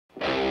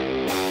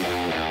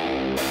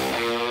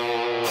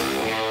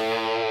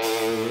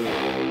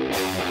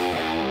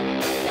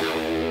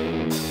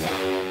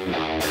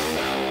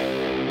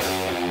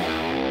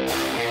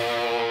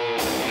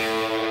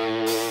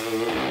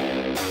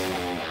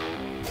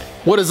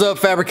What is up,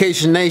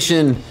 Fabrication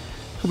Nation?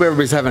 Hope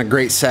everybody's having a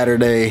great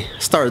Saturday.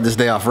 Started this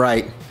day off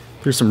right.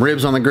 Threw some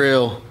ribs on the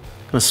grill.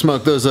 Gonna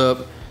smoke those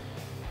up.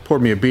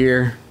 Poured me a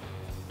beer.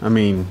 I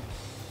mean,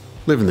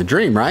 living the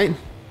dream, right?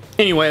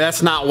 Anyway,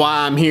 that's not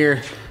why I'm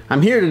here.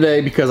 I'm here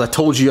today because I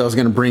told you I was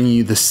gonna bring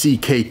you the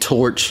CK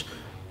torch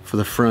for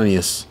the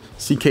Fronius.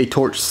 CK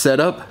torch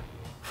setup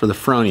for the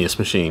Fronius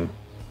machine.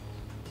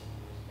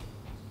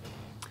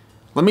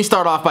 Let me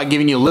start off by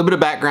giving you a little bit of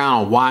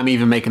background on why I'm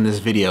even making this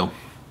video.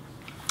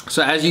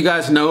 So as you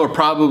guys know, or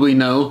probably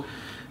know,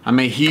 I'm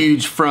a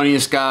huge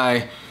Fronius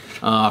guy.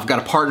 I've got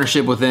a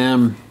partnership with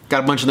them,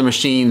 got a bunch of the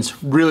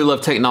machines, really love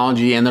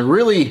technology, and they're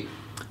really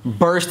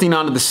bursting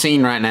onto the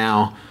scene right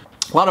now.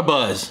 A lot of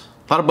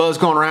buzz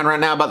going around right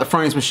now about the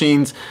Fronius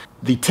machines,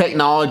 the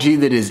technology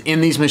that is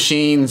in these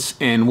machines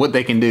and what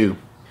they can do.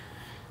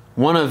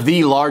 One of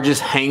the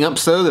largest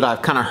hangups though that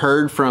I've kind of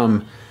heard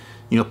from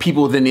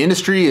people within the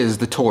industry is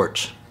the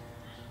torch.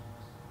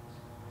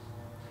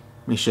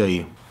 Let me show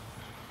you.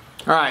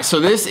 All right, so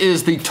this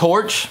is the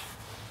torch.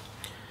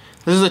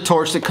 This is a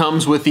torch that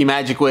comes with the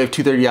Magicwave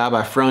 230i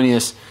by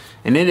Fronius,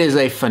 and it is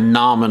a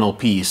phenomenal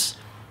piece.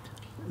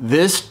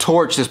 This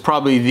torch is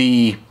probably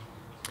the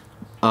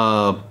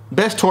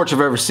best torch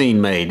I've ever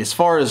seen made as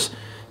far as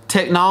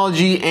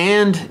technology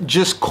and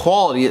just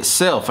quality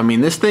itself. I mean,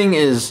 this thing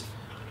is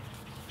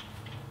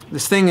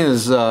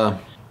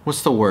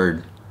what's the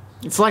word?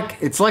 It's like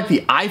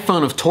the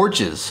iPhone of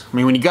torches. I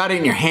mean, when you got it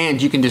in your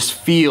hand, you can just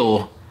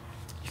feel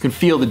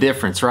the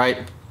difference, right?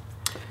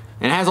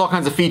 And it has all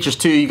kinds of features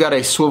too. You got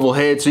a swivel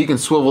head, so you can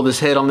swivel this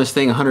head on this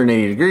thing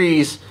 180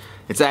 degrees.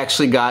 It's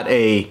actually got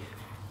a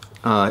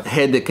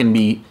head that can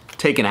be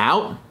taken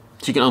out,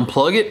 so you can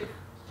unplug it,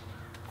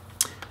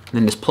 and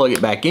then just plug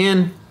it back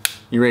in.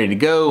 You're ready to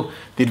go.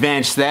 The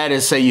advantage to that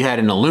is, say you had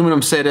an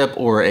aluminum setup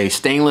or a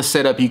stainless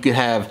setup, you could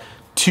have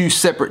two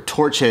separate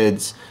torch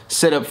heads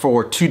set up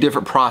for two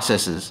different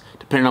processes,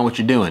 depending on what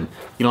you're doing.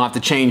 You don't have to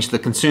change the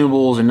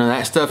consumables or none of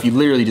that stuff. You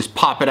literally just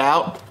pop it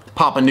out,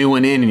 pop a new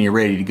one in, and you're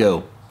ready to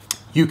go.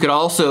 You could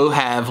also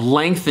have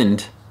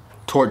lengthened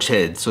torch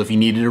heads. So if you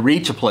needed to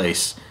reach a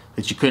place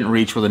that you couldn't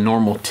reach with a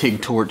normal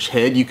TIG torch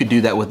head, you could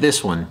do that with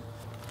this one.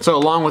 So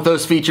along with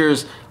those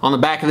features, on the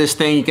back of this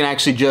thing, you can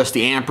actually adjust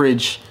the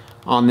amperage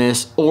on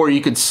this, or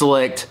you could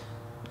select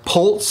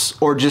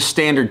pulse or just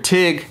standard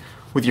TIG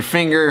with your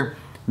finger.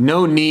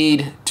 No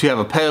need to have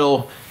a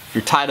pedal. If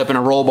you're tied up in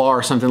a roll bar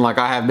or something like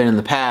I have been in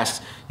the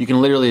past, you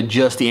can literally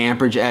adjust the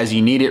amperage as you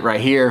need it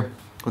right here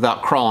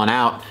without crawling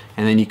out,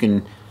 and then you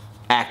can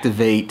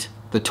activate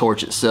the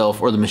torch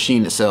itself or the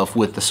machine itself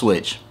with the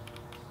switch.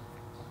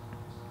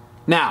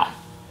 Now,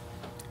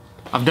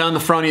 I've done the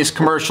Fronius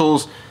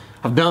commercials,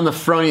 I've done the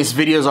Fronius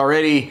videos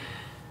already.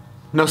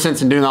 No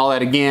sense in doing all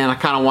that again. I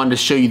kind of wanted to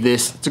show you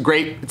this. It's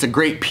a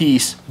great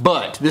piece,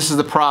 but this is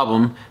the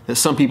problem that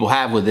some people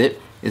have with it,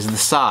 is the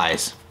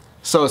size.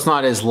 So it's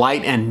not as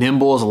light and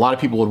nimble as a lot of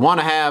people would want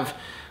to have.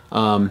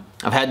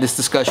 I've had this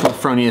discussion with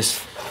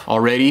Fronius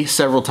already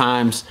several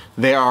times.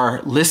 They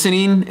are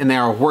listening and they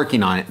are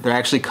working on it. They're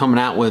actually coming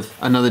out with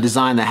another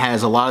design that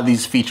has a lot of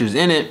these features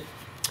in it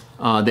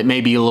that may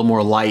be a little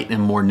more light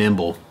and more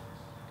nimble.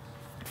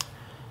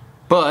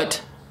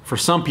 But for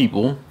some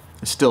people,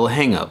 it's still a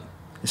hang up.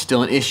 It's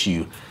still an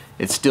issue.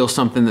 It's still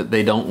something that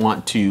they don't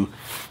want to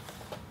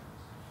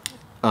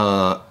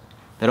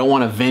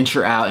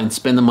venture out and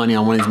spend the money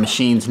on one of these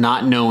machines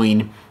not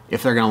knowing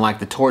if they're gonna like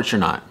the torch or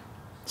not.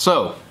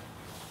 So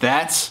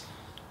that's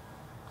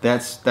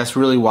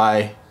really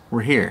why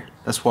we're here.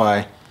 That's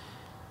why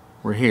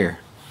we're here.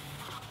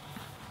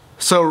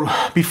 So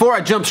before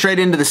I jump straight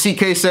into the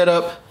CK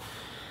setup,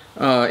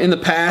 in the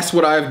past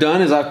what I've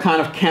done is I've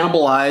kind of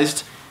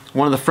cannibalized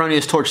one of the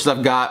Fronius torches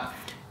I've got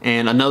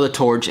and another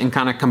torch and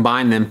kind of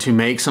combined them to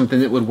make something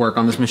that would work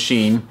on this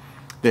machine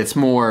that's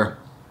more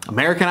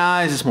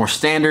Americanized, it's more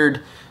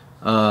standard,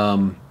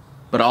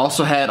 but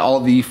also had all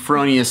the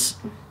Fronius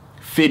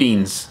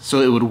fittings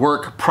so it would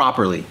work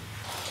properly.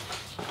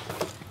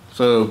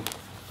 So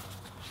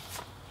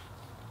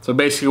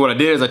basically what I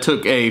did is I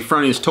took a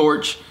Fronius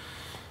torch,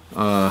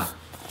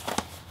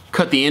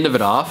 cut the end of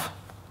it off,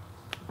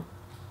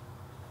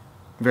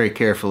 very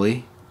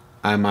carefully,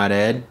 I might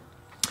add,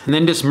 and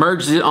then just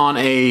merged it on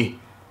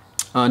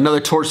another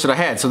torch that I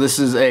had. So this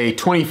is a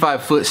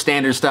 25-foot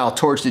standard style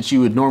torch that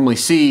you would normally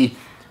see.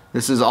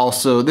 This is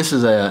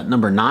a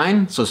number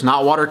 9, so it's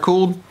not water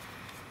cooled.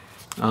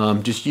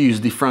 Just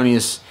use the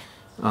Fronius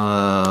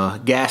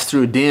gas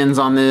through dinse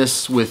on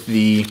this with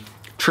the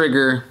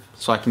trigger,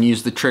 so I can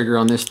use the trigger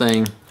on this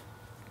thing,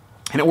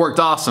 and it worked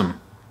awesome.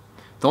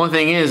 The only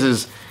thing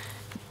is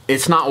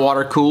it's not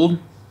water cooled,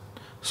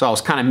 so I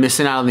was kind of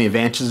missing out on the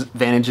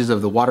advantages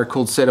of the water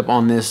cooled setup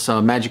on this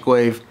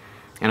Magicwave,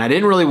 and I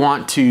didn't really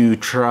want to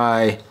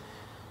try.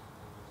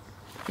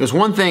 There's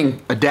one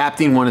thing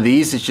adapting one of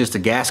these, it's just a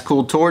gas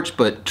cooled torch,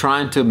 but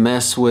trying to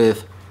mess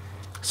with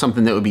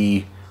something that would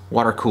be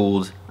water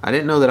cooled, I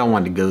didn't know that I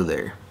wanted to go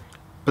there.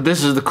 But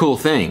this is the cool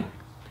thing.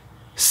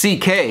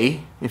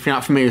 CK, if you're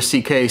not familiar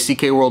with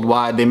CK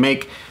Worldwide, they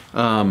make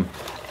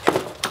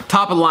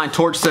top of the line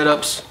torch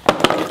setups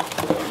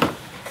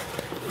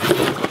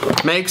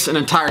makes an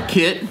entire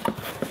kit.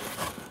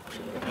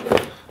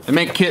 They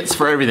make kits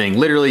for everything.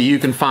 Literally, you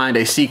can find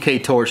a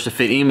CK torch to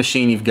fit any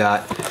machine you've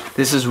got.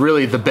 This is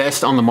really the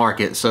best on the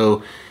market.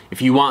 So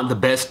if you want the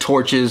best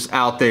torches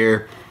out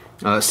there,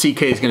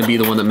 CK is going to be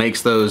the one that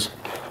makes those.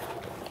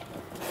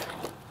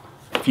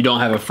 If you don't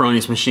have a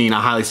Fronius machine,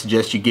 I highly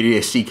suggest you get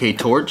a CK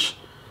torch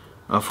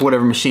for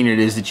whatever machine it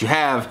is that you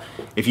have.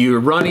 If you're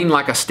running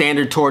like a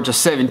standard torch, a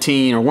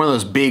 17, or one of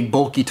those big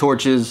bulky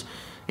torches,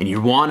 and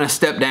you want to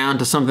step down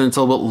to something that's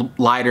a little bit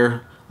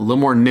lighter, a little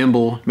more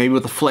nimble, maybe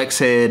with a flex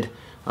head,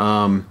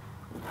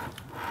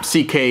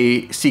 CK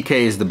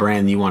is the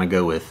brand you want to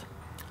go with.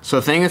 So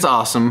the thing that's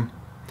awesome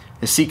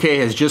is CK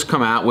has just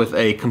come out with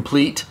a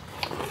complete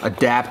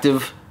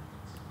adaptive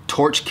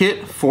torch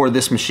kit for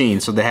this machine.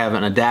 So they have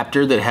an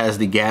adapter that has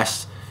the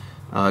gas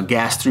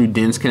through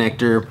dinse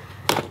connector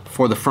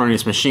for the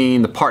Fronius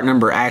machine. The part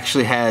number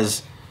actually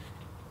has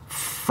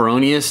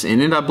Fronius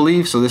in it, I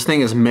believe. So this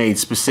thing is made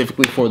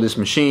specifically for this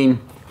machine.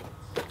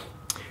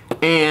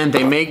 And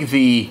they make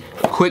the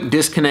quick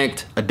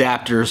disconnect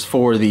adapters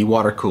for the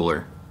water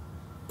cooler.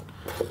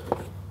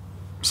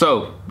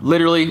 So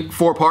literally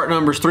 4 part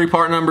numbers, 3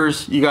 part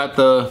numbers. You got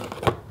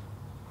the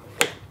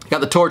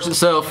torch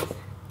itself,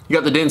 you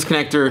got the dinse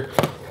connector,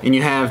 and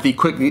you have the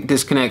quick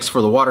disconnects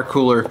for the water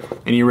cooler,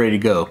 and you're ready to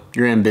go.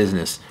 You're in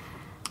business.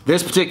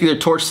 This particular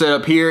torch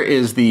setup here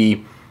is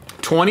the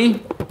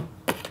 20.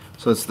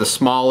 So it's the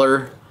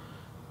smaller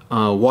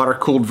water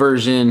cooled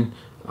version.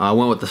 I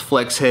went with the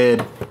flex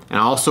head, and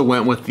I also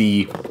went with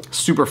the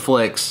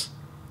superflex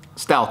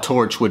style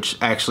torch, which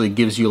actually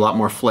gives you a lot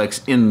more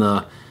flex in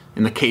the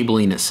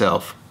cabling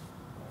itself.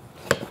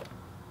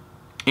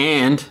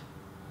 And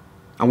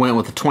I went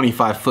with the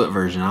 25-foot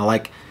version. I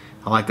like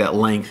that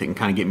length. It can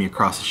kind of get me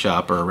across the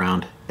shop or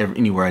around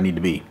anywhere I need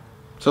to be.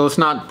 So let's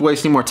not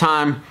waste any more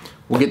time.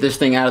 We'll get this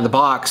thing out of the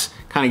box,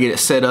 kind of get it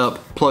set up,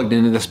 plugged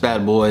into this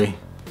bad boy,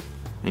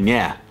 and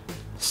yeah,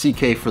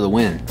 CK for the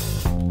win.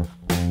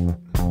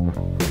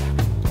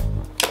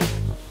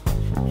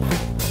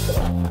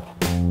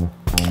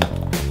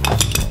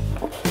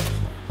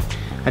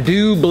 I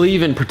do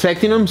believe in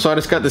protecting them, so I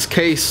just got this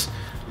case.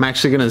 I'm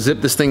actually gonna zip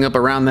this thing up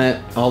around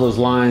all those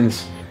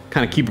lines,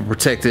 kind of keep it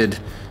protected.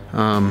 You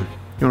wanna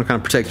kind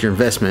of protect your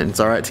investment. It's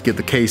all right to get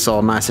the case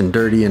all nice and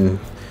dirty and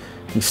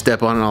you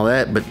step on it and all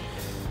that, but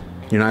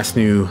your nice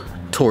new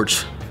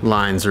torch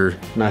lines are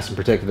nice and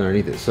protected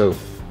underneath it. So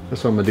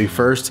that's what I'm gonna do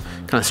first.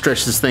 Kind of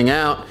stretch this thing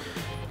out,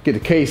 get the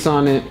case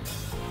on it,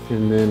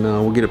 and then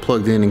we'll get it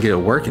plugged in and get it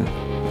working.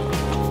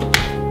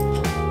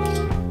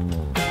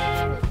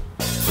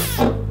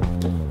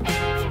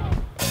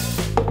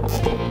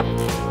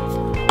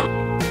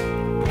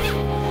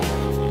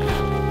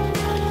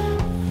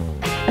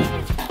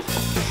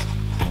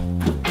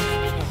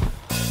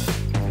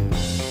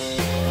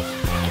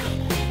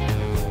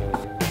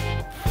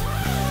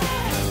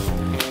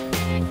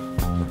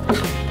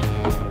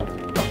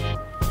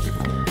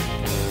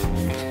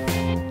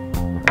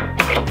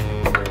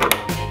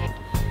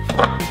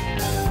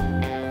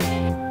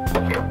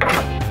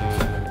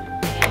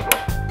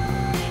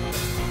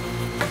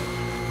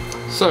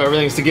 So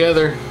everything's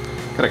together,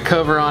 got a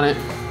cover on it,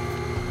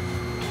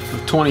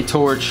 a 20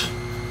 torch,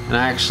 and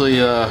I actually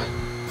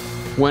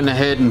went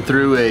ahead and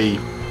threw a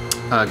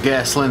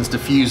gas lens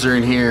diffuser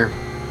in here.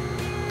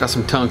 Got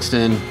some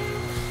tungsten.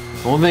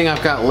 The only thing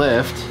I've got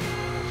left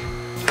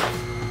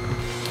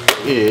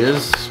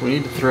is we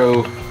need to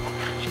throw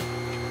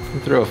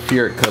a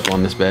ferrite cup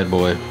on this bad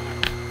boy.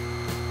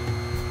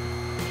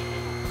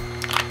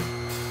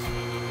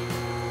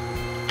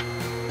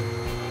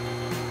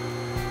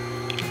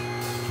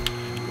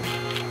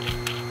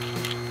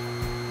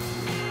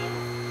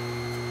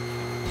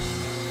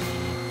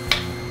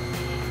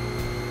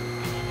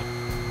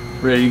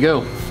 Ready to go.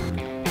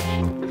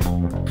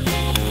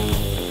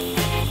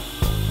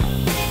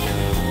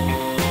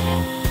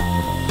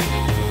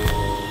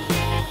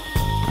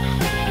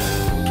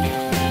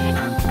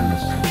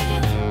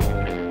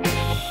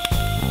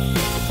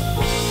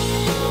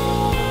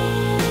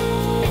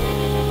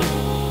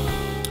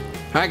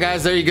 Alright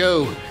guys, there you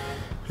go.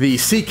 The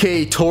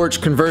CK torch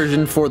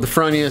conversion for the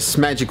Fronius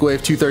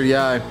Magicwave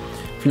 230i.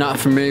 If you're not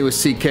familiar with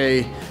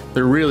CK,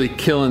 they're really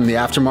killing the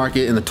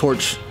aftermarket in the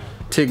torch,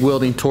 TIG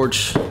welding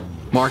torch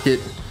market.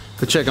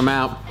 Go check them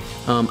out.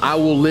 I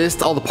will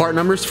list all the part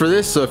numbers for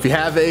this, so if you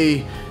have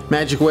a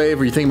Magicwave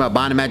or you're thinking about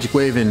buying a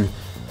Magicwave and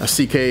a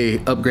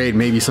CK upgrade,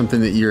 maybe something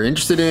that you're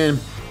interested in,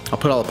 I'll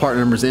put all the part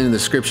numbers in the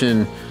description.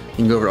 You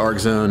can go over to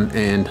ArcZone,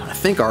 and I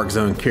think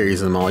ArcZone carries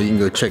them all. You can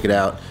go check it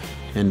out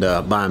and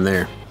buy them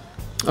there.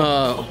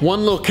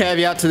 One little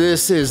caveat to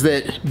this is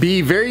that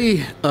be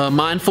very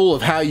mindful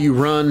of how you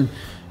run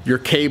your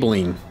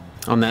cabling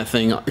on that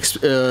thing,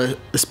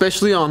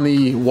 especially on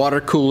the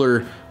water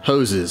cooler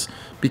hoses,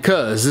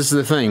 because this is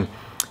the thing,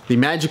 the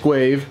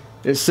Magicwave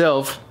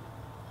itself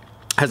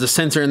has a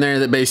sensor in there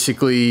that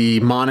basically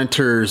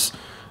monitors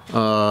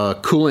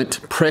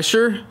coolant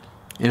pressure,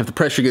 and if the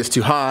pressure gets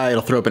too high,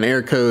 it'll throw up an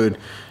error code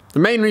The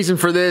main reason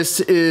for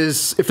this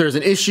is if there's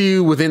an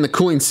issue within the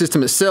cooling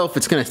system itself,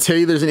 it's going to tell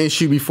you there's an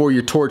issue before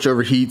your torch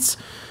overheats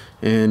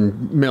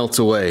and melts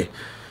away.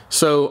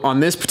 So on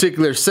this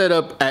particular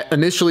setup,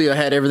 initially I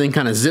had everything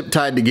kind of zip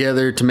tied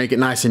together to make it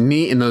nice and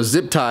neat, and those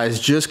zip ties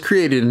just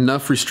created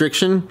enough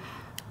restriction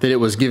that it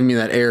was giving me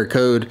that error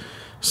code.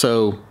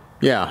 So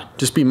yeah,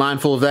 just be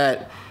mindful of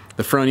that.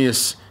 The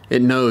Fronius,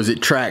 it knows,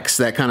 it tracks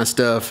that kind of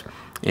stuff,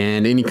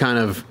 and any kind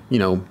of, you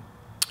know,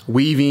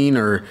 weaving,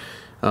 or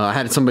I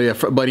had somebody, a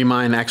buddy of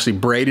mine, actually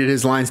braided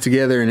his lines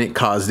together and it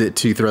caused it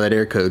to throw that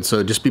error code.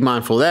 So just be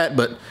mindful of that,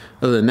 but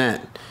other than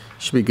that,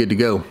 should be good to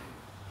go.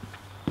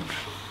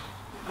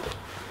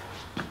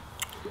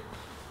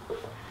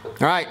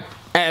 All right,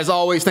 as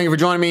always, thank you for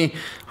joining me.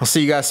 I'll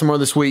see you guys some more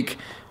this week.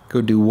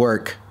 Go do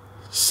work,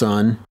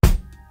 son.